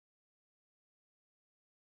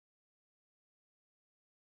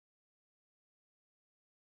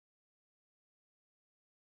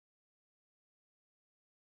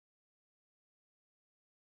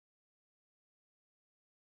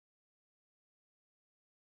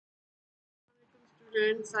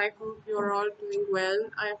Friends, I hope you're all doing well.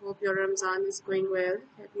 I hope your Ramzan is going well.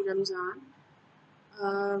 Happy Ramzan.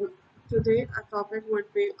 Um, Today, our topic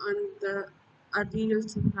would be on the arterial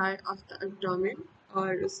supply of the abdomen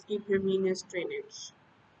or उसकी prevenous drainage.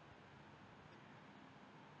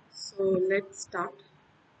 So let's start.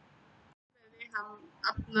 पहले हम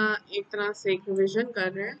अपना एक तरह से एक revision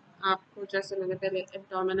कर रहे हैं. आपको जैसे मैंने पहले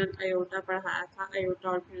एब्डोमिनल अयोटा पढ़ाया था, अयोटा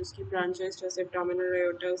और फिर उसकी ब्रांचेस, जैसे एब्डोमिनल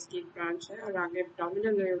अयोटा उसकी एक ब्रांच है और आगे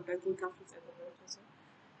एब्डोमिनल अयोटा की काफ़ी ज़्यादा ब्रांचेस हैं.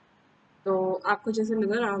 तो आपको जैसे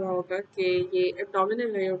नज़र आ रहा होगा कि ये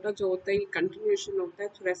एब्डोमिनल अयोटा जो होता है ये कंटिन्यूएशन होता है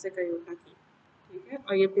थोरेसिक अयोटा की. ठीक है,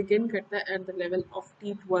 और ये बिगिन करता है at the level of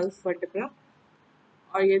T12 vertebra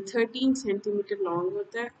और ये 13 सेंटीमीटर लॉन्ग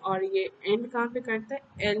होता है और ये एंड कहाँ पे करता है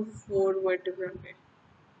L4 वर्टिब्रा पे.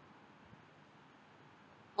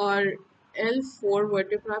 और L4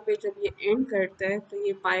 वर्टिब्रा पे जब ये एंड करता है तो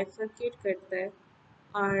ये बाइफरकेट करता है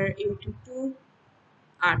और इंटू टू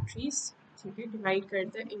आर्टरीज. ठीक है, डिवाइड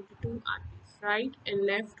करता है into two arteries, right and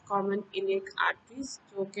left common iliac arteries,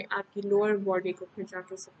 जो कि आपकी लोअर बॉडी को फिर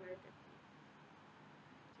जाके सप्लाई करती है.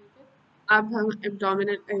 ठीक है, अब हम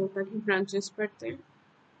एब्डोमिनल अयोटा की ब्रांचेस पढ़ते हैं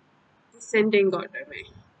डिसेंडिंग ऑर्डर में,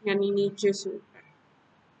 यानी नीचे से ऊपर.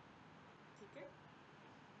 ठीक है,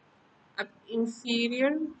 अब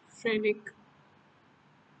inferior phrenic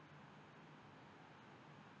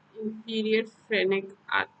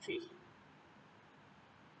artery.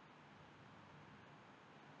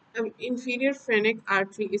 Inferior phrenic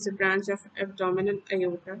artery is a branch of abdominal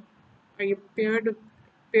aorta और ये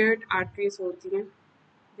paired arteries होती हैं.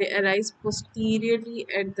 They arise posteriorly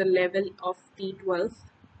at the level of T12.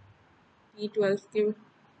 T12 के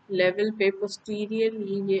लेवल पे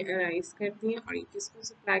posteriorly ये arise करती हैं और ये किसको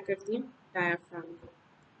सप्लाई करती हैं? डायाफ्राम को.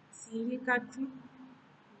 Celiac artery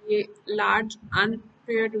ये large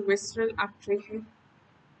unpaired visceral artery है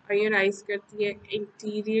और ये rise करती है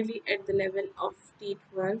anteriorly at the level of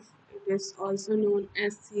T12. It is also known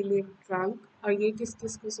as celiac trunk और ये किस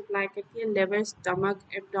किस को सप्लाई करती है? liver, stomach,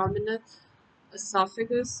 abdominal,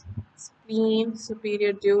 esophagus, spleen,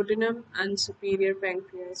 superior duodenum and superior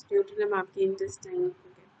pancreas. duodenum आपकी intestine को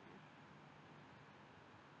कहते हैं.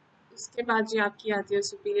 उसके बाद ये आपकी आती है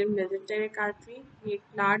superior mesenteric artery. ये एक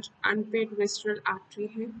large unpaired visceral artery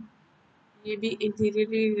है. ये भी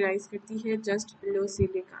interiorly rise करती है just below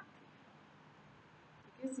celiac artery.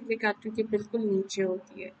 सिलिक आर्टरी के बिल्कुल नीचे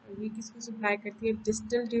होती है और ये किसको सप्लाई करती है?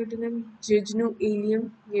 डिस्टल ड्यूटेनम, जेजुनोइलियम,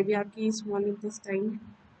 ये भी आपकी small intestine,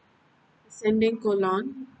 ascending colon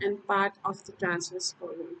and part of the transverse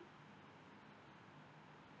colon.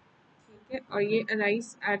 ठीक है, और ये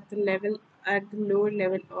arise at the lower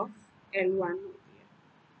level of L1 होती है.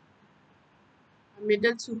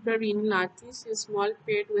 मिडल सुप्रारेनल आर्टरीज ये स्मॉल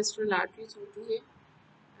पेड विस्ट्रल आर्टरीज होती है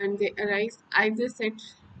and they arise either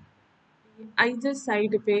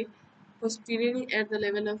side पे posteriorly at the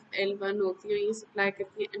level of L1 होती है. ये सप्लाई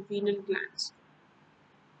करती है adrenal glands.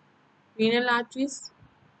 renal arteries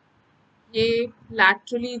ये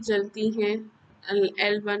laterally चलती हैं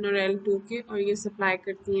L1 और L2 के और ये सप्लाई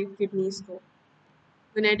करती हैं किडनीज को.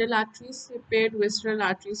 gonadal arteries paired visceral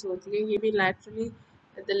arteries होती है. ये भी laterally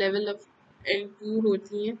at the level of L2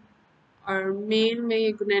 होती हैं और मेल में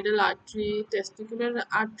ये gonadal artery testicular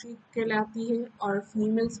artery कहलाती है और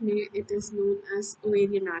फीमेल्स में it is known as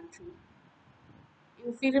ovarian artery.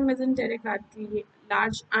 inferior mesenteric artery ये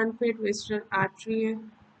large unpaired visceral artery है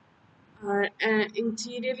और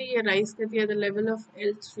interiorly ये rise करती है at the level of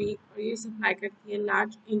L3 और ये सप्लाई करती है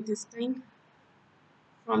large intestine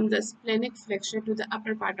from the splenic flexure to the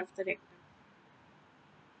upper part of the rectum.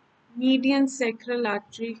 median sacral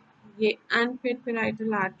artery ये unpaired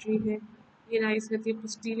parietal artery है. ये rise करती है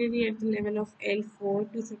posteriorly at the level of L4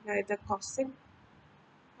 to supply the coccyx.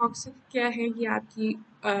 Coccyx क्या है? ये आपकी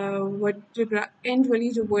vertebra and वाली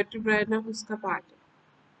जो वर्टिब्रा है ना उसका पार्ट है.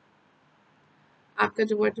 आपका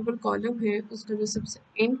जो वर्टिब्रल कॉलम है उसका जो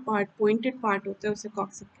सबसे एंड पार्ट पॉइंटेड पार्ट होता है उसे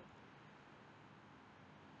कॉक्सिक कहते हैं.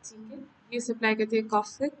 ठीक है, ये सप्लाई करती है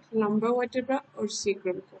कॉक्सिक, लंबर वर्टिब्रा और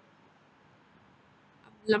सेक्रम को.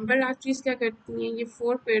 लंबर आर्टरीज क्या करती हैं? ये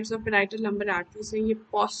 4 pairs of parietal lumbar arteries हैं. ये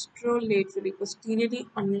पोस्टरोलेटरली पोस्टीरियरली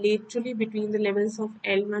और laterally between the levels of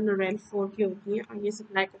L1 और L4 की होती हैं और ये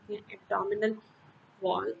सप्लाई करती हैं abdominal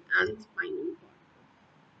wall and spinal wall.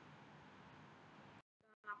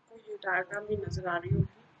 आपको ये डायग्राम भी नजर आ रही होगी.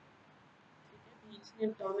 बीच में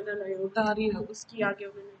एब्डोमिनल अयोटा आ रही है, उसकी आगे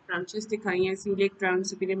उन्होंने ब्रांचेस दिखाई हैं. Celiac trans,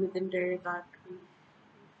 superior mesenteric artery,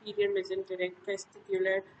 inferior mesenteric,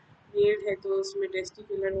 testicular. Mail है तो उसमें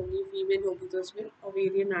टेस्टिकुलर होगी, फीमेल होगी तो उसमें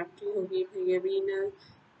ओवेरियन आर्टरी होगी, फिर ये renal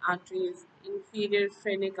arteries, inferior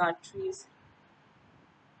phrenic arteries.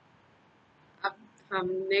 अब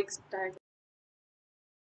हम नेक्स्ट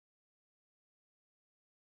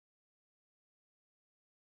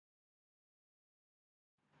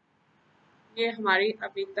ये हमारी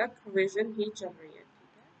अभी तक विजन ही चल रही है,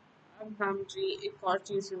 ठीक है। अब हम जी एक और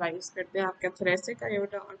चीज़ रिवाइज करते हैं, आपका थोरेसिक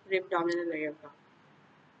अयोटा और फिर एब्डोमिनल अयोटा।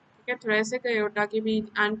 ठीक है, थोरेसिक अयोटा की भी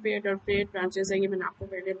अनपेयर्ड और पेयर्ड ब्रांचेस है, ये मैंने आपको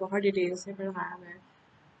पहले बहुत डिटेल से पढ़ाया हुआ है।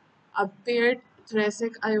 अब पेयर्ड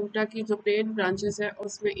थोरेसिक अयोटा की जो पेयर्ड ब्रांचेस है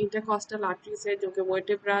उसमें इंटरकॉस्टल आर्टरीज है जो कि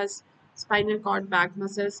vertebrae, spinal cord, back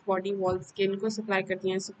muscles, body wall, skin को सप्लाई करती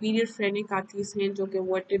हैं। सुपीरियर फ्रेनिक आर्टरीज हैं जो कि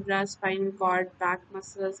vertebrae, spinal cord, back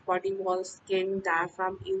muscles, body wall, skin,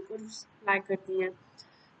 diaphragm इनको सप्लाई करती हैं।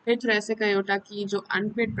 फिर थोरेसिक अयोटा की जो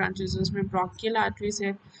अनपेयर्ड ब्रांचेस है उसमें ब्रोंकियल आर्टरीज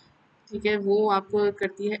है, ठीक है, वो आपको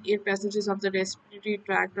करती है air passages of the respiratory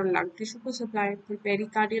tract और लंग टिश्यू को सप्लाई। फिर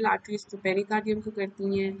पेरिकार्डियल आर्टरीज तो पेरिकार्डियम को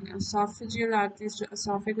करती हैं, एसोफेजियल आर्टरीज जो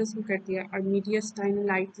एसोफेगस को करती है, और मीडियस्टाइनल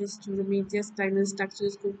आर्टरीज जो मीडियस्टाइनल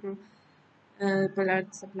स्ट्रक्चर्स को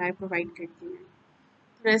ब्लड सप्लाई प्रोवाइड करती हैं।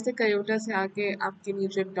 थोरेसिक अयोटा से आगे आपके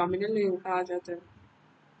नीचे एब्डोमिनल अयोटा आ जाता है।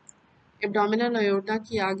 एब्डोमिनल अयोटा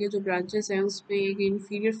की आगे जो ब्रांचेस हैं उसमें एक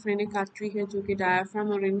इंफीरियर फ्रेनिक आर्टरी है जो कि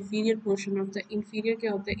डायफ्राम और inferior portion of the inferior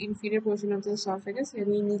क्या होता है, inferior portion of the oesophagus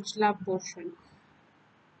यानी निचला पोर्शन।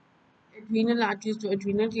 एड्रीनल आर्टरीज जो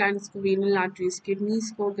एड्रीनल ग्लैंड्स को, रीनल आर्टरीज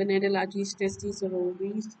किडनीज को, गनेडल आर्टरीज टेस्टिस और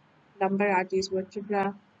ovaries, lumbar arteries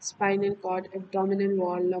vertebra, spinal cord, abdominal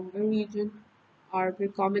wall, lumbar region, और फिर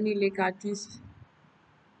कॉमन इलिक आर्टरीज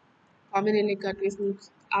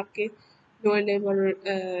आपके लोअर लेवल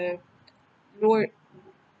लोअर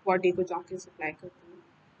बॉडी को जाके सप्लाई करती है।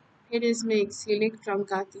 फिर इसमें एक सीलिक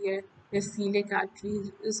ट्रंक आती है, फिर सीलिक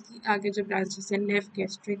आर्टरी, उसकी आगे जो ब्रांचेस है लेफ्ट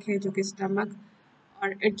गैस्ट्रिक है जो कि स्टमक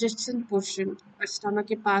और एडजेसेंट पोर्शन और स्टमक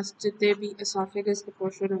के पास जितने भी एसोफेगस के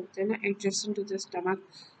पोर्शन होते हैं ना adjacent to the stomach,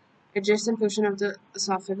 adjacent portion of the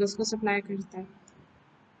oesophagus को सप्लाई करता है।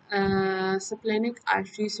 सप्लेनिक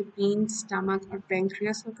आर्टरी सुप्रीम स्टमक और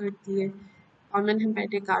पेंक्रियास को करती है। Common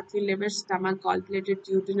hepatic artery liver, stomach, gall bladder,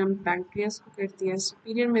 duodenum, pancreas को करती है।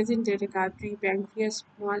 Superior mesenteric artery pancreas,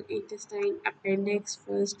 small intestine, appendix,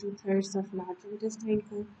 first two thirds of large intestine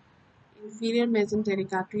को। Inferior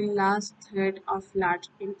mesenteric artery last third of large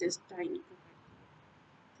intestine को।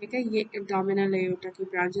 ठीक है, ये एब्डोमिनल अयोटा की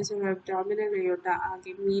branches है और एब्डोमिनल अयोटा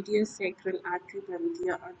आगे मीडियल सैक्रल आर्टरी बनती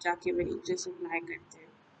है और जाके वेरिन सप्लाई करते हैं।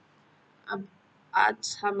 अब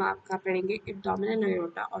आज हम आपका पढ़ेंगे एब्डोमिनल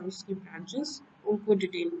अयोटा और उसकी ब्रांचेस, उनको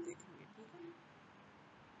डिटेल में देखेंगे। ठीक है,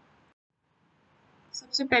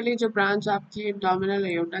 सबसे पहले जो ब्रांच आपकी एब्डोमिनल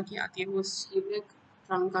अयोटा की आती है वो सीलिक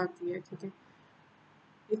ट्रंक आती है। ठीक है,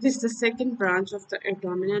 it is the second branch of the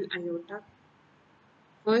abdominal aorta.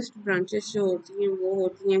 First branches जो होती हैं वो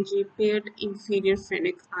होती हैं जी paired inferior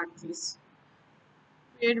phrenic arteries.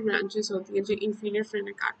 Paired branches होती है जो इंफीरियर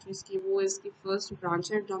फ्रेनिक आर्टरीज की, वो इसकी फर्स्ट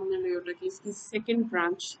ब्रांच है एब्डोमिनल अयोटा की। इसकी सेकंड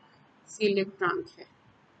ब्रांच सीलिक ट्रंक है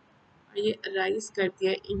और ये अराइज करती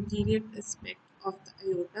है interior aspect of the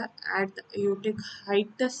aorta at the aortic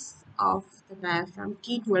hiatus of the diaphragm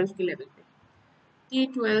T12 के लेवल पे।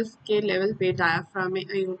 T12 के लेवल पे डायफ्राम में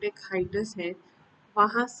अयोटिक हाइटस है,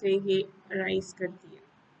 वहाँ से ये अराइज करती है।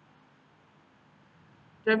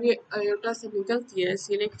 जब ये अयोटा से निकलती है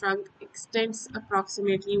coeliac trunk x tends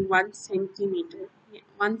approximately 1 centimetre,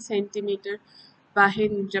 1 centimetre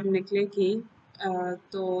बाहर जब निकलेगी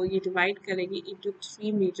तो ये डिवाइड करेगी into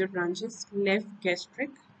 3 major branches, left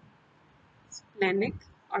gastric, splenic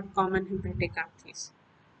और common hepatic arteries.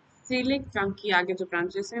 Coeliac trunk की आगे जो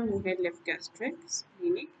ब्रांचेस हैं वो है left gastric,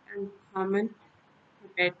 splenic and common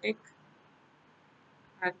hepatic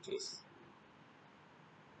arteries.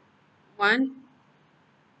 One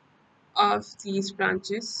of these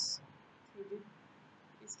branches,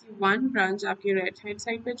 इसकी वन ब्रांच आपकी राइट हैंड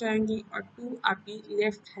साइड पे जाएंगी और टू आपकी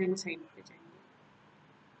लेफ्ट हैंड साइड पे जाएंगी।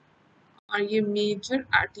 और ये मेजर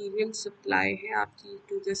आर्टीरियल सप्लाई है आपकी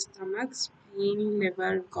to the stomach, spleen,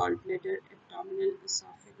 liver, gall bladder, abdominal,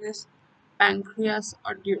 oesophagus, pancreas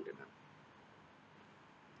और ड्यूडेनम।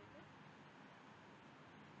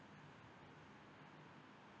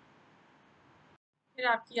 फिर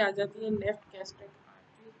आपकी आ जाती है left gastric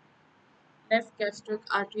artery. Left gastric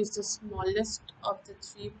artery is the smallest of the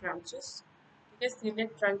 3 branches. ठीक है,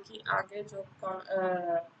 सीलिक ट्रंक की आगे जो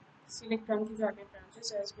सीलिक ट्रंक की जो आगे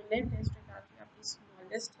ब्रांचेस है उसमें लेफ्ट गैस्ट्रिक आर्टरी आपकी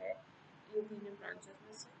स्मॉलेस्ट है इन तीनों ब्रांचेस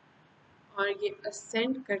में से, और ये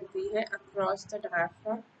असेंड करती है across the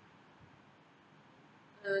diaphragm,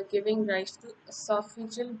 giving rise to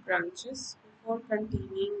esophageal branches before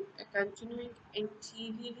continuing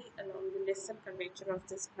anteriorly along the lesser curvature of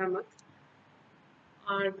the stomach,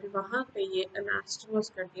 और फिर वहाँ पे ये anastomose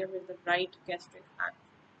कर दिया with the right gastric artery।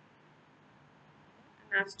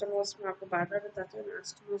 anastomose में आपको बार बार बताती हूँ,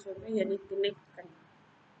 anastomose होता है यानी कनेक्ट करना।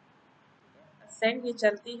 असेंड ये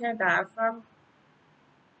चलती है डायफ्राम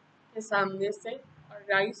के सामने से और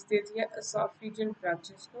राइस देती है esophageal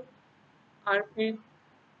ब्रांचेस को। और फिर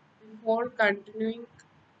before continuing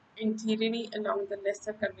anteriorly along the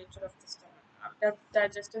lesser curvature of the stomach. आप जब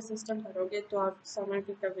digestive system पढ़ोगे तो आप stomach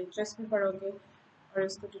के curvatures भी पढ़ोगे और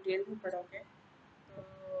उसको डिटेल में पढ़ोगे। तो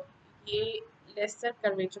ये lesser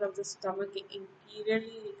curvature of the stomach के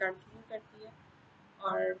इंटीरियरली कंटिन्यू करती है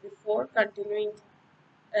और before continuing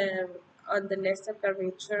on the lesser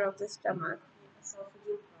curvature of the stomach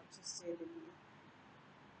oesophageal process से देती है।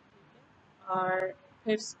 ठीक है, और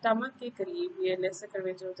फिर स्टमक के करीब ये lesser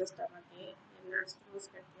curvature of the stomach के ये नास्ट्रोस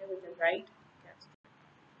करती है with the right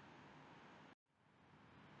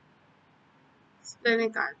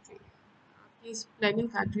splenic artery. आपकी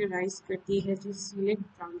स्प्लेनिक आर्टरी राइज करती है जो सीलिक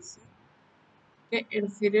ट्रंक से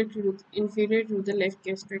inferior to the left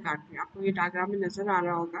gastric artery। आपको ये डायग्राम में नजर आ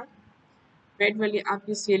रहा होगा। रेड वाली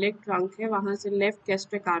आपकी सीलिक ट्रंक है, वहां से लेफ्ट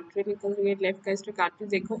गैस्ट्रिक आर्टरी निकल रही है। लेफ्ट गैस्ट्रिक आर्टरी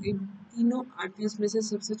देखो इन तीनों आर्टरीज में से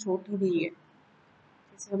सबसे छोटी भी है,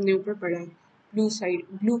 जैसे हमने ऊपर पढ़ा है ब्लू साइड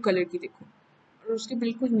ब्लू कलर की देखो। और उसके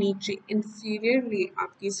बिल्कुल नीचे इंफीरियरली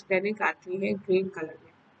आपकी स्प्लेनिक आर्टरी है ग्रीन कलर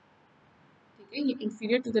में। ठीक है, ये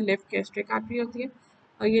inferior to the left gastric artery होती है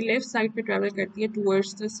और ये लेफ्ट साइड पे ट्रेवल करती है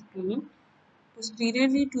towards the spleen,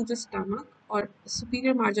 posteriorly to the stomach और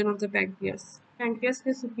superior margin of the pancreas। pancreas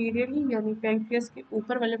के superiorly यानी pancreas के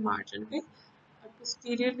ऊपर वाले margin पे और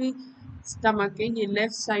posteriorly stomach के ये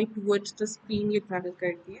left side towards the spleen ये travel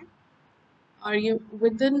करती है। और ये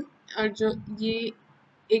within और जो ये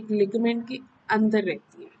एक ligament के अंदर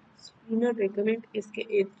रहती है। spinal ligament इसके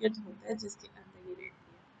इर्द गिर्द होता है जिसके अंदर ये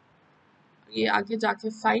रहती है। ये आगे जाके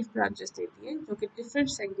 5 ब्रांचेस देती है जो कि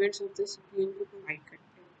different segments of the spleen को provide करती है।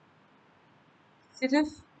 सिर्फ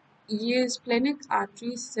ये स्प्लेनिक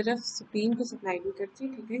आर्टरी सिर्फ स्प्लीन को सप्लाई नहीं करती,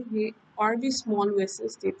 ठीक है, ये और भी स्मॉल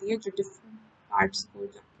वेसल्स देती है जो डिफरेंट पार्ट्स को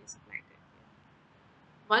जाके सप्लाई करती है।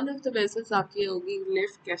 वन ऑफ द वेसल्स आपकी होगी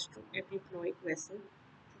लेफ्ट गैस्ट्रो एपिप्लॉइक वेसल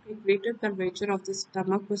जो कि greater curvature of the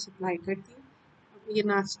stomach को सप्लाई करती है और ये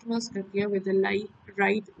नास्टमस करती है with the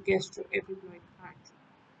right gastro epiploic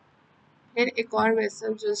artery. फिर एक और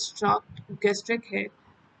वेसल जो स्ट्रॉक गैस्ट्रिक है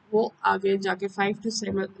वो आगे जाके 5 to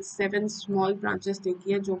 7 स्मॉल ब्रांचेस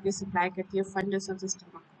देती है जो कि सप्लाई करती है funds of the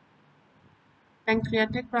stomach.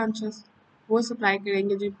 Pancreatic branches वो सप्लाई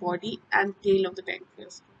करेंगे जो body and tell of the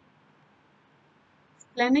pancreas.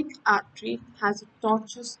 Splenic artery has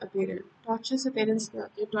tortuous appearance. Tortuous appearance क्या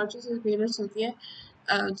होती है? टॉर्चस अपीयरेंस होती है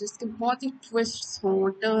जिसके बहुत ही ट्विस्ट्स हो,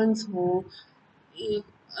 टर्न्स हो,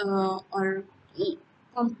 और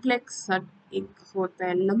कॉम्प्लेक्स सा एक होता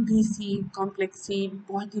है, लंबी सी कॉम्प्लेक्स सी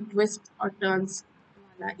बहुत ही ट्विस्ट और टर्न्स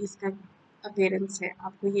वाला इसका अपीयरेंस है,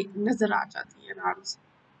 आपको ये नज़र आ जाती है आराम से।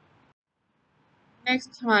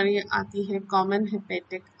 नेक्स्ट हमारी आती है कॉमन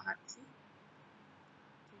हेपेटिक आर्टरी।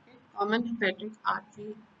 ठीक है, कॉमन हेपेटिक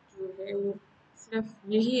आर्टरी जो है वो सिर्फ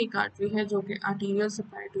यही एक आर्टरी है जो कि arterial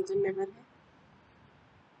supply to the liver है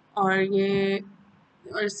और ये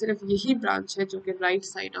और सिर्फ यही ब्रांच है जो कि right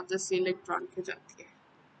side of the Sellick trunk पे जाती है।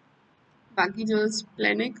 बाकी जो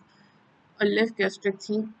स्प्लेनिक और लेफ्ट गैस्ट्रिक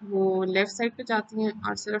थी वो लेफ्ट साइड पे जाती हैं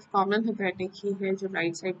और सिर्फ कॉमन हेपेटिक ही है जो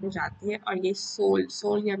राइट साइड पे जाती है और ये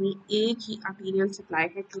सोल यानी एक ही आर्टीरियल सप्लाई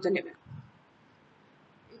है to the liver.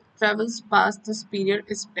 Travels pass the superior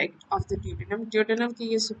aspect of the duodenum. Duodenum की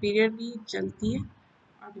ये सुपीरियर भी चलती है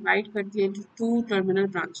और डिवाइड करती है इंटू 2 टर्मिनल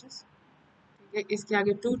ब्रांचेस। ठीक है, इसके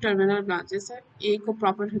आगे 2 टर्मिनल ब्रांचेस है, एक को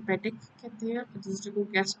प्रॉपर हेपेटिक कहते हैं और दूसरे को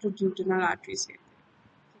गैस्ट्रोड्यूटेनल आर्टरीज कहते हैं।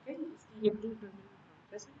 ठीक है, इसकी ये 2 टर्मिनल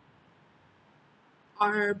ब्रांचेस हैं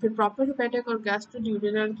और फिर प्रॉपर हेपेटिक और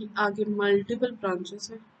गैस्ट्रोड्यूटेनल की आगे मल्टीपल ब्रांचेस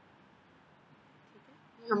हैं। ठीक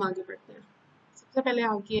है, ये हम आगे बढ़ते हैं। सबसे पहले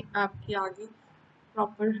आगे आपकी आगे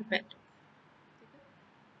प्रॉपर हेपेटिक। ठीक है,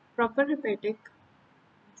 प्रॉपर हेपेटिक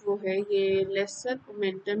जो है ये laser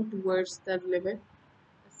momentum towards the liver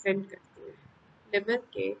ascend करती है, लिवर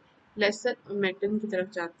के लेसर मोमेंटम की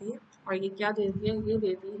तरफ जाती है और ये क्या देती है? ये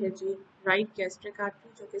देती है जी राइट गैस्ट्रिक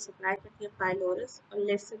आर्टरी जो कि सप्लाई करती है पाइलोरस और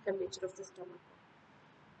lesser curvature of the stomach.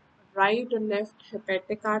 Right और लेफ्ट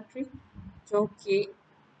हेपेटिक आर्टरी जो कि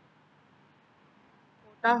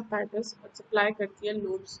पोर्टा हेपेटिस और सप्लाई करती है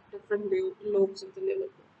lobes different lobes of the liver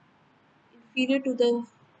को। इंफीरियर टू द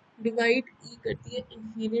डिवाइड ई करती है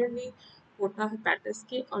इंफीरियरली पोर्टा हेपेटिस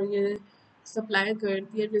के और ये सप्लाई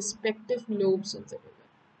करती है respective lobes of the liver.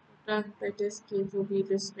 पोर्टा hepatitis के जो भी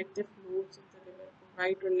respective lobes of the liver को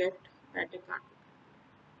राइट और लेफ्ट हेपेटिक आर्टरी।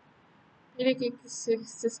 फिर एक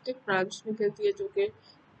सिस्टिक ब्रांच निकलती है जो कि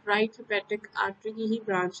राइट हेपेटिक आर्टरी की ही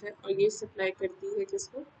ब्रांच है और ये सप्लाई करती है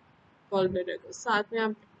किसको? गॉलब्लैडर को। साथ में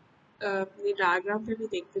आप अपनी डायग्राम पे भी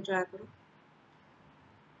देखते जाया करो।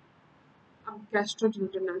 अब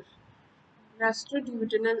गैस्ट्रोड्यूटेनल।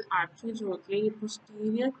 रेस्ट्रोड्यूडेनल आर्टरी जो होती है ये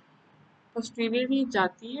पोस्टीरियरली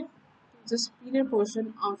जाती है the superior portion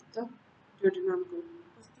of the duodenum को।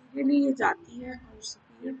 पोस्टीरियरली ये जाती है और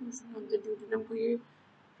superior portion of the duodenum को ये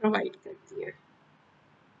प्रोवाइड करती है।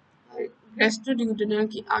 रेस्ट्रोड्यूडेनल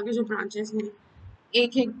की आगे जो ब्रांचेस हैं,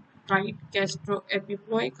 एक है राइट गैस्ट्रो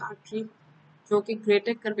एपिप्लोइक आर्टरी जो कि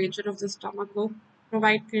greater curvature of the stomach को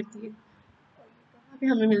प्रोवाइड करती है। कहाँ पे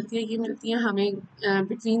हमें मिलती है? ये मिलती है हमें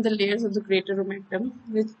between the layers of the greater omentum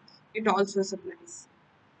which it also supplies.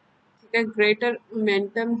 ठीक है, ग्रेटर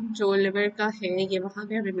ओमेंटम जो लिवर का है ये वहाँ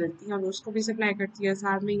पे हमें मिलती है और उसको भी सप्लाई करती है,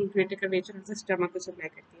 साथ में ये greater curvature of the stomach को सप्लाई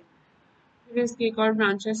करती है। फिर इसकी एक और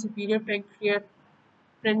ब्रांच है सुपीरियर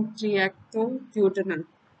पेंक्रियाटोड्यूडेनल,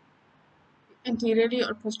 इंटीरियरली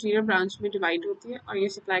और पोस्टीरियर ब्रांच में डिवाइड होती है और ये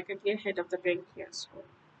सप्लाई करती है हेड ऑफ द पेंक्रियास को।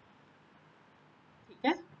 ठीक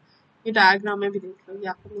है, ये डायग्राम में भी देख लो, ये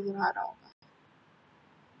आपको नजर आ रहा होगा।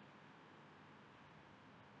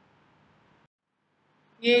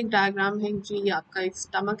 ये एक डायग्राम है जी, ये आपका एक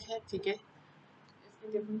स्टमक है। ठीक है,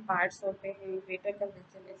 इसके डिफरेंट पार्ट्स होते हैं, greater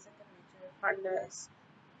curvature, lesser curvature, funds.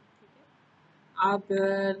 ठीक है, अब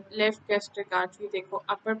लेफ्ट गैस्ट्रिक आर्टरी देखो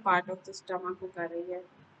upper part of the stomach को कर रही है।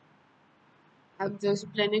 अब जो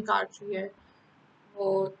स्प्लेनिक आर्टरी है वो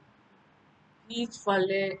बीच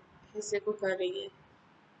वाले हिस्से को कर रही है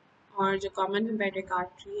और जो कॉमन हेपेटिक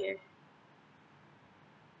आर्टरी है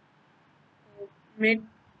वो मिड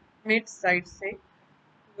मिड साइड से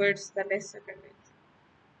towards the lesser curvature.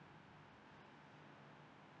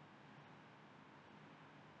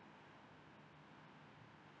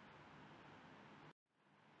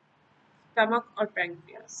 Stomach और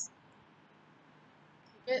pancreas.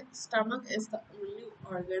 Stomach is the only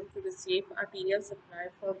organ to receive arterial supply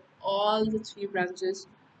from all the three branches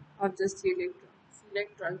of the celiac trunk.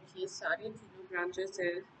 Celiac trunk की सारी तीनों branches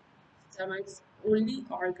है, stomach only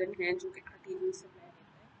organ है जो कि arterial supply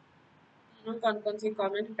देता है। तीनों कौन-कौन सी?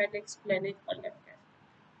 common hepatic, splenic और left gastric।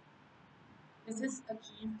 This is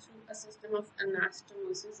achieved through a system of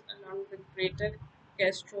anastomosis along the greater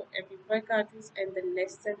gastroepiploic arteries and the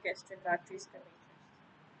lesser gastric arteries connectors।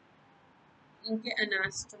 इनके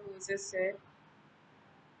anastomosis से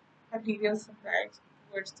arterial supply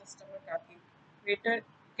towards the stomach आती है। Greater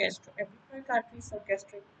gastroepiploic arteries और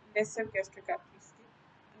lesser gastric arteries की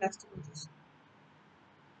anastomosis।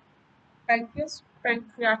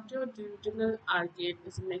 Pancreatoduodenal artery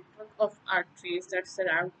is a network of arteries that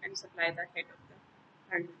surround and supply the head of the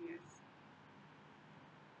pancreas।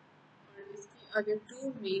 और इसकी अगर two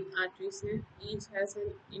main arteries हैं, each has an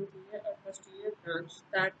interior or posterior branch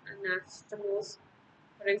that anastomose,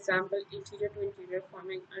 for example interior to interior,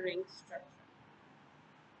 forming a ring structure।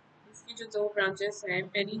 इसकी जो दो branches हैं,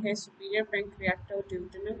 पहली है सुपीरियर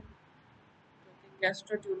पेंक्रियाटोड्यूडेनल जो कि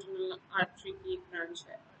गैस्ट्रोड्यूडेनल आर्टरी की एक ब्रांच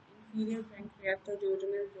है, और इंफीरियर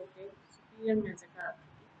पेंक्रियाटोड्यूडेनल जो कि सुपीरियर मेसेंटेरिक आर्टरी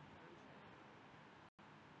की ब्रांच है।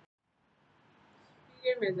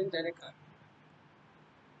 Superior mesenteric artery.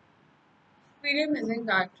 Superior mesenteric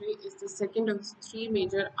artery is the second of the three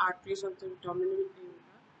major arteries of the abdominal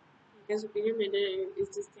aorta. The superior mesenteric is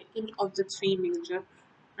the second of the three major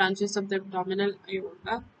branches of the abdominal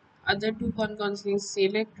aorta। Other to कौन सी?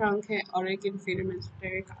 celiac trunk है और एक inferior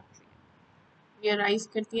mesenteric artery है। ये arise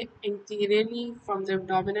करती है anteriorly from the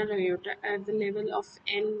abdominal aorta at the level of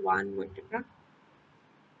L1 vertebra,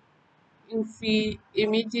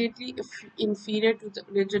 immediately inferior to the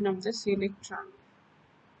origin of the celiac trunk।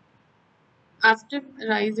 After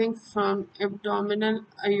rising from abdominal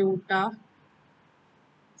aorta,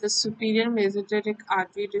 the superior mesenteric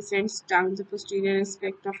artery descends down the posterior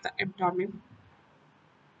aspect of the abdomen,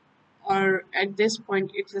 or at this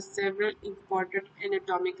point it has several important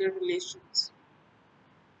anatomical relations।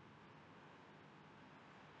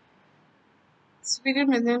 Superior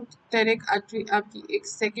mesenteric artery आपकी एक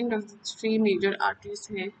second of the three major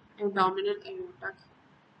arteries है abdominal aorta की,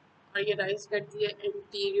 और ये rise करती है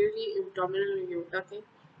anteriorly abdominal aorta के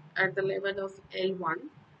at the level of L1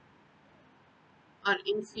 और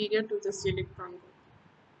inferior to the celiac trunk।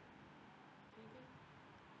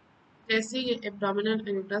 जैसे ये एब्डोमिनल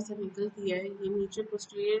एओर्टा से निकलती है, ये नीचे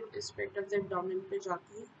posterior aspect of the abdomen पे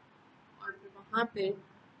जाती है और फिर वहाँ पे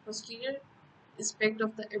posterior aspect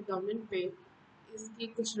of the abdomen पे इसकी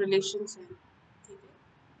कुछ रिलेशंस हैं। ठीक है,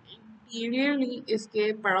 इंटीरियरली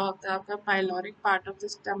इसके पड़ा होता है आपका pyloric part of the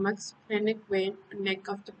stomach, splenic when, neck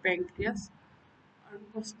of the pancreas, और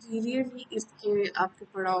पोस्टीरियरली इसके आपके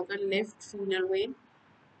पड़ा होगा left फीनल when,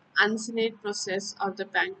 uncinate process of the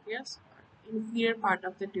pancreas, inferior part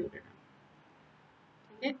of the duodenum.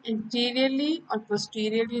 Interiorly और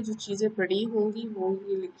पोस्टीरियरली जो चीज़ें पड़ी होंगी वो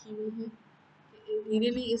ये लिखी हुई हैं कि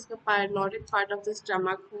इंटीरियरली इसका पायलोटिक पार्ट ऑफ द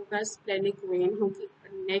स्टमक होगा, स्प्लेनिक वेन होगी और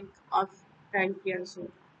नेक ऑफ पैंक्रियास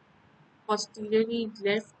होगा. Posteriorly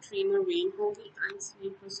left renal vein होगी,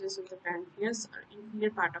 uncinate process of the pancreas और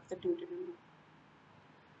inferior part of the duodenum.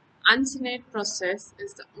 Uncinate process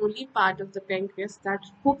is the only part of the pancreas that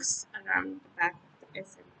hooks around the back of the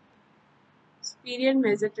SMA. Superior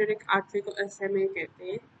mesenteric artery को SMA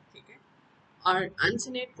कहते हैं, ठीक है. और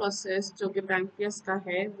uncinate process जो कि pancreas का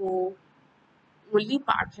है वो only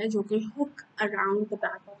part है जो कि hook around the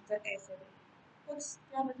back of the SMA. hooks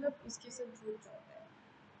क्या मतलब इसके साथ जुड़ जाता है.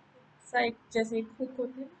 साइड जैसे एक हुक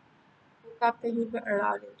होती है, हुक आप कहीं पर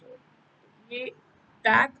अड़ा लेते हो, ये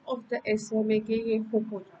बैक ऑफ द SMA के ये हुक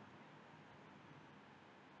हो जाता है.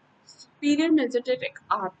 Superior mesenteric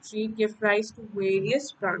artery give rise to various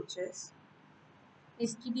branches.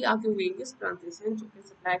 इसकी भी आगे वेरियस ब्रांचेस हैं जो कि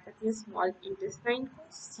सप्लाई करती है स्मॉल इंटेस्टाइन को,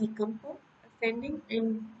 सीकम को, ascending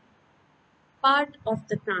and part of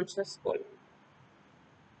the transverse colon.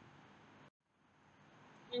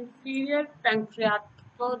 Inferior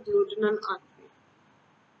pancreatico-duodenal artery.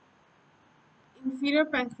 Inferior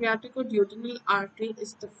pancreatico-duodenal artery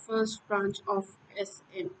is the first branch of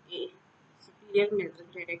SMA, superior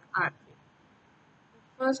mesenteric artery.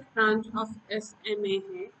 The first branch of SMA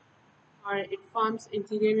है और it forms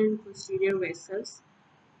anterior and posterior vessels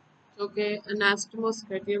जो कि anastomose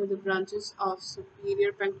करती है with the branches of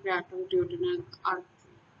superior pancreatico-duodenal artery.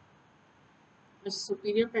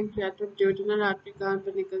 Superior pancreatico-duodenal artery कहाँ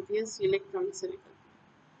पे निकलती है? Celiac trunk से निकलती है.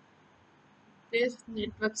 This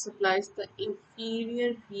network supplies the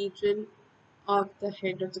inferior region of the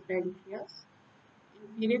head of the pancreas.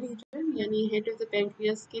 Inferior region यानी head of the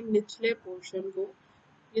pancreas के निचले portion को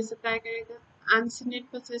ये सप्लाई करेगा. Uncinate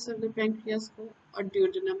process of the pancreas को और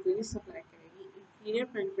duodenum को ये सप्लाई करेगी. Inferior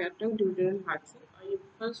pancreatico-duodenal artery और ये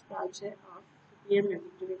first branch है of superior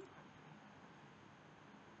mesenteric artery.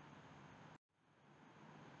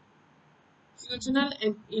 Jejunal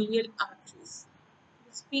and ileal arteries.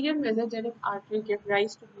 The superior mesenteric artery gives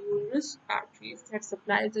rise to numerous arteries that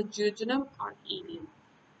supply the jejunum or ileum.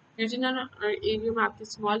 Jejunum और ileum आपके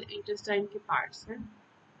small intestine के parts हैं.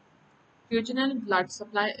 Jejunal blood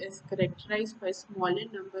supply is characterized by smaller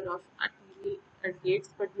number of arterial arteries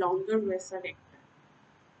but longer vasa recta.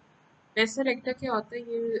 Vasa recta क्या होता है?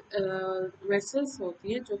 ये vessels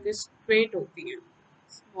होती हैं जो कि straight होती हैं.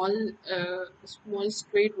 Small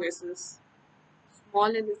straight vessels.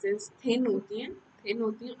 Small in the sense thin होती हैं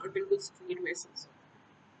और बिल्कुल straight vessels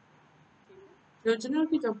होती हैं. Jejunal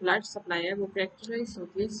की जो blood supply है वो characterized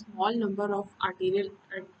होती है small number of arterial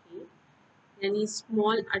arteries यानी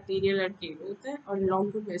स्मॉल आर्टेरियल आर्टरी होता है और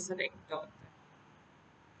लॉन्ग वेसल रेक्टा होता है.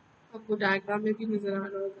 आपको डायग्राम में भी नजर आ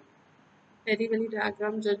रहा होगा. पहली वाली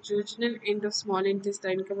डायग्राम जो जूजनल एंड ऑफ स्मॉल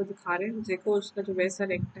इंटेस्टाइन का वो दिखा रहे हैं, देखो उसका जो वेसल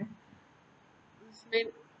रेक्टा है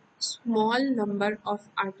उसमें small number of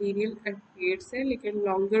arterial arteries है लेकिन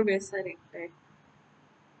लॉन्गर वेसल रेक्टा है.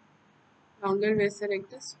 लॉन्गर वेसल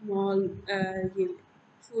रेक्टा स्मॉल ये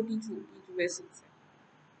छोटी छोटी जो वेसल्स है,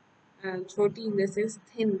 छोटी in the sense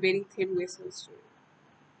thin, very thin vessels जो.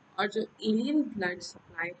 और जो इलियल ब्लड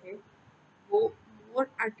सप्लाई है वो मोर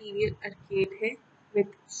आर्टीरियल आर्केड है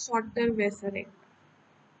with shorter vessel रेक्टा.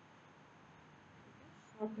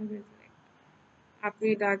 Shorter vessel रेक्टा आपको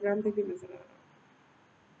ये डायग्राम पे भी नजर आ रहा है.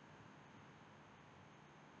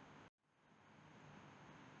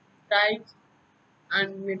 राइट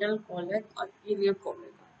एंड मिडल कोलिक और इलियल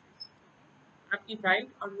कोलिक आर्टरीज. आपकी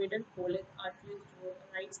राइट और मिडल कोलिक आर्टरीज जो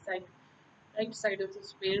right side of the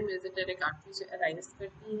spare mesenteric artery से अराइज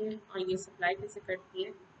करती है और ये सप्लाई कैसे करती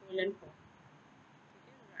है? कोलन को.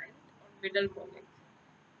 राइट और मिडल कोलिक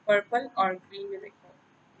पर्पल और ग्रीन में देखो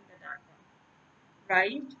इन द डायग्राम.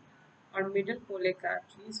 राइट और middle colic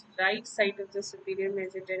arteries right side of the superior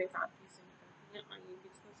mesenteric artery से निकलती है और ये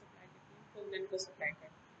किसको सप्लाई करती है? कोलन को सप्लाई करती है.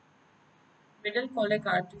 Middle colic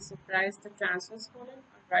artery supplies the transverse colon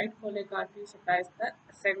और right colic artery supplies the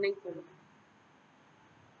ascending colon.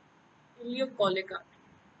 Iliocolic artery.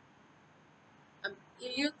 अब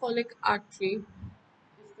iliocolic artery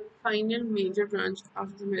is the final major branch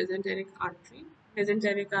of the mesenteric artery.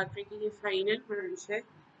 mesenteric artery की ये final branch है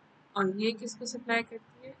और ये किसको supply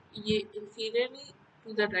करती है? ये inferiorly to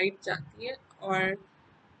the right जाती है और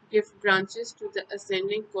give branches to the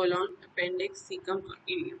ascending colon, appendix, cecum और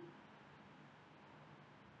ileum.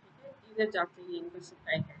 इधर जाके ये इनको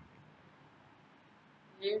सप्लाई करती है.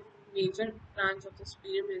 ये major branch of the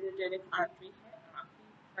superior mesenteric artery है. आपकी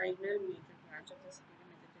final major branch of the superior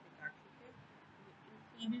mesenteric artery है.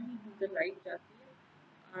 inferiorly to the right जाती है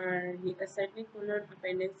और ये ascending colon,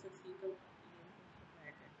 appendix और cecum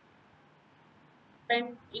supply करती है.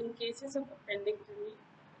 In cases of appendicular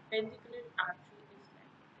artery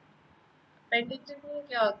अपेंडिक्टिस में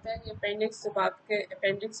क्या होता है कि अपेंडिक्स जब आपके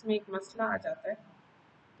अपेंडिक्स में एक मसला आ जाता है,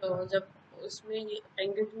 तो जब उसमें ये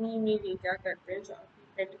अपेंडिक्टमी में ये क्या करते हैं, जो आपकी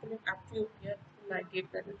पेडिकुलर आर्टरी होती है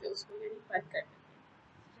लाइगेट कर देते हैं, उसको ये बंद कर देते हैं,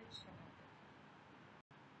 स्ट्रेच कर देते हैं।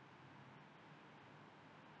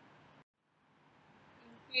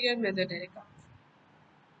 Inferior mesenteric artery.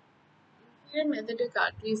 Inferior mesenteric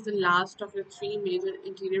artery is the last of the three major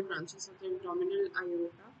anterior branches of the abdominal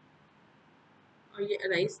aorta, और ये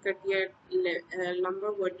अराइज करती है लंबर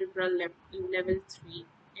वर्टिब्रल लेवल 3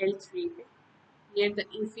 L3 पे, near the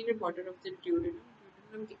inferior border of the duodenum.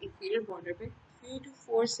 Duodenum के inferior border पे 3 to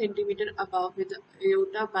 4 centimeter above with the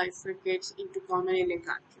aorta bifurcates into common iliac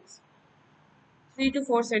arteries. 3 to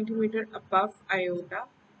 4 centimeter above aorta,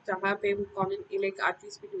 जहाँ पे हम common iliac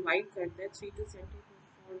arteries पे divide करते हैं, 3 to 4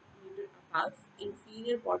 above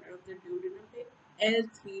inferior border of the duodenum पे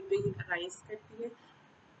L3 पे ये arise करती है,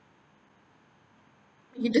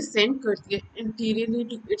 ये descend करती है anteriorly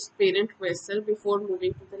to its parent vessel before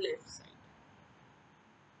moving to the left side.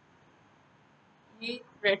 ये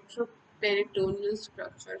रेट्रोपेरिटोनियल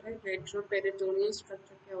स्ट्रक्चर है। रेट्रोपेरिटोनियल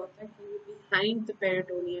स्ट्रक्चर क्या होता है कि ये बिहाइंड द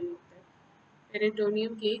पेरिटोनियम होता है,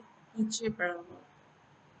 पेरिटोनियम के पीछे पड़ा हुआ।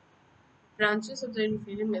 Branches of the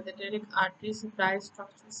inferior mesenteric artery supply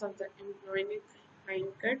structures of the embryonic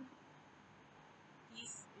hindgut.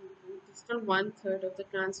 These include distal one-third of the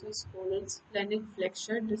transverse colon, splenic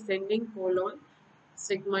flexure, descending colon,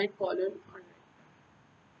 sigmoid colon,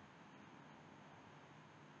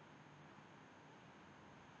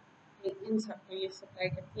 और इन सबको ये सप्लाई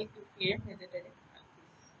करती है inferior mesenteric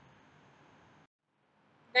arteries.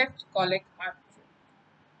 Left colic artery.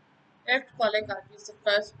 Left colic artery is the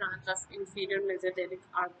first branch of inferior mesenteric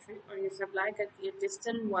artery, और ये supply करती है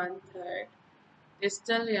distal one-third,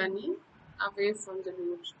 distal यानी away from the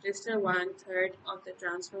root, distal one-third of the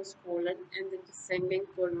transverse colon and the descending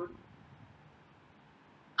colon.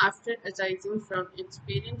 After arising from its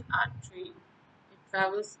parent artery, it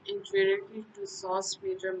travels anteriorly to psoas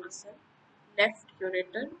major muscle, left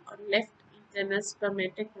ureter or left internal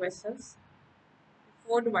spermatic vessels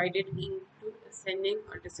before divided into ascending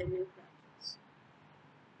or descending branches.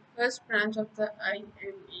 First branch of the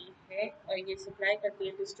IME है, और ये supply करती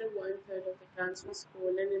है distal one third of the transverse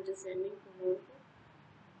colon and descending colon को,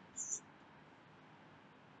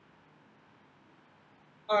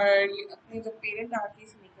 और ये अपनी जो पेरेंट आर्टरी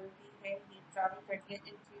से निकलती है ये ट्रैवल करती है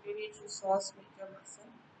interiorly to sauce major muscle,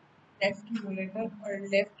 left ureter और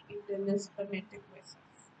लेफ्ट इंटरनल स्पर्मेटिक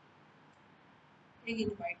वेसल्स, ये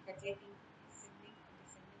डिवाइड करती है इन असेंडिंग और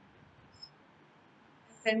डिसेंडिंग ब्रांचेस।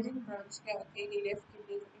 असेंडिंग ब्रांच क्या होती है, ये लेफ्ट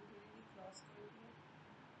किडनी को इंटीरियरली क्रॉस करती है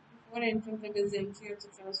before entering the mesentery of the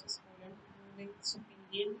transverse colon, moving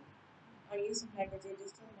superiorly, और ये सप्लाई करती है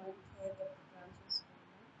distal one-third of the transverse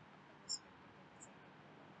colon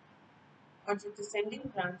और जो descending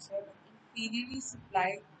branch है वो inferiorly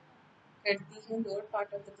सप्लाई करती है lower part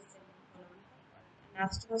of the descending colon और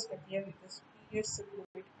anastomose करती है with the superior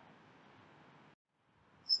sigmoid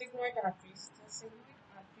arteries. The sigmoid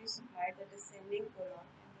arteries supply the descending colon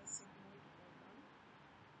and the sigmoid colon.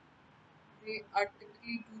 They are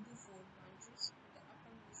typically 2 to 4 branches. The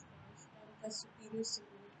uppermost branch from the superior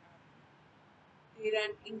sigmoid artery. They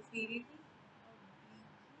run inferiorly, obliquely,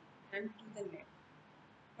 and to the left,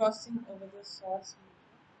 crossing over the psoas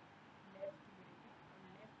major, left ureter, or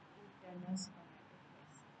left internal spermatic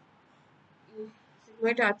vessel.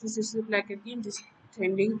 Sigmoid arteries से supply करती है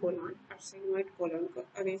descending colon और sigmoid colon को,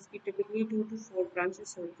 और इसकी typically 2 to 4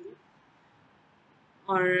 branches होती है,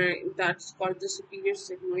 और that's called the superior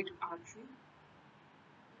sigmoid artery.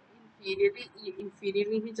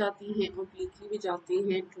 inferiorly भी जाती हैं, obliquely भी जाती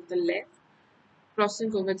हैं to the left,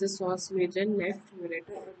 crossing over the psoas major, left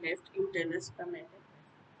ureter or left internal spermatic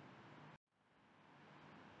vessel.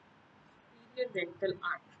 Superior rectal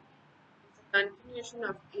artery is a continuation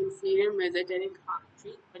of inferior mesenteric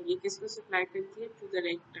artery, और ये किसको supply करती है, to the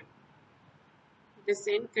rectum.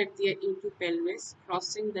 Descend करती है into pelvis,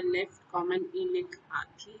 crossing the left common iliac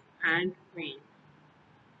artery and vein.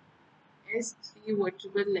 S3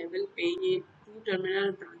 vertebral level पे ये 2 terminal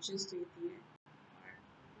branches देती है, और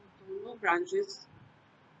दोनों branches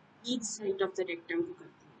each side of the rectum को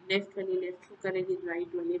करती है, लेफ्ट वाली लेफ्ट को करेगी,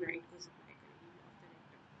 राइट वाली राइट को सप्लाई करेगी of the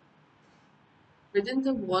rectum. Within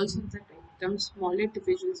the walls of the rectum, smaller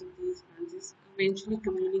divisions of these branches eventually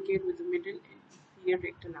communicate with the middle and inferior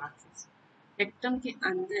rectal arteries. Rectum के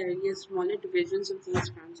अंदर ये smaller divisions of these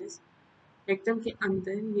branches, rectum के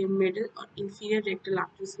अंदर ये middle और inferior rectal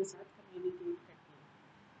arteries के साथ communicate करती है.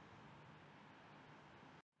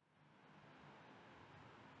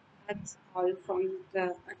 That's all from the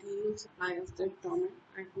arterial supply of the abdomen.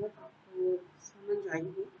 I hope आपको समझ आई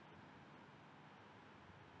हो.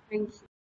 Thank you.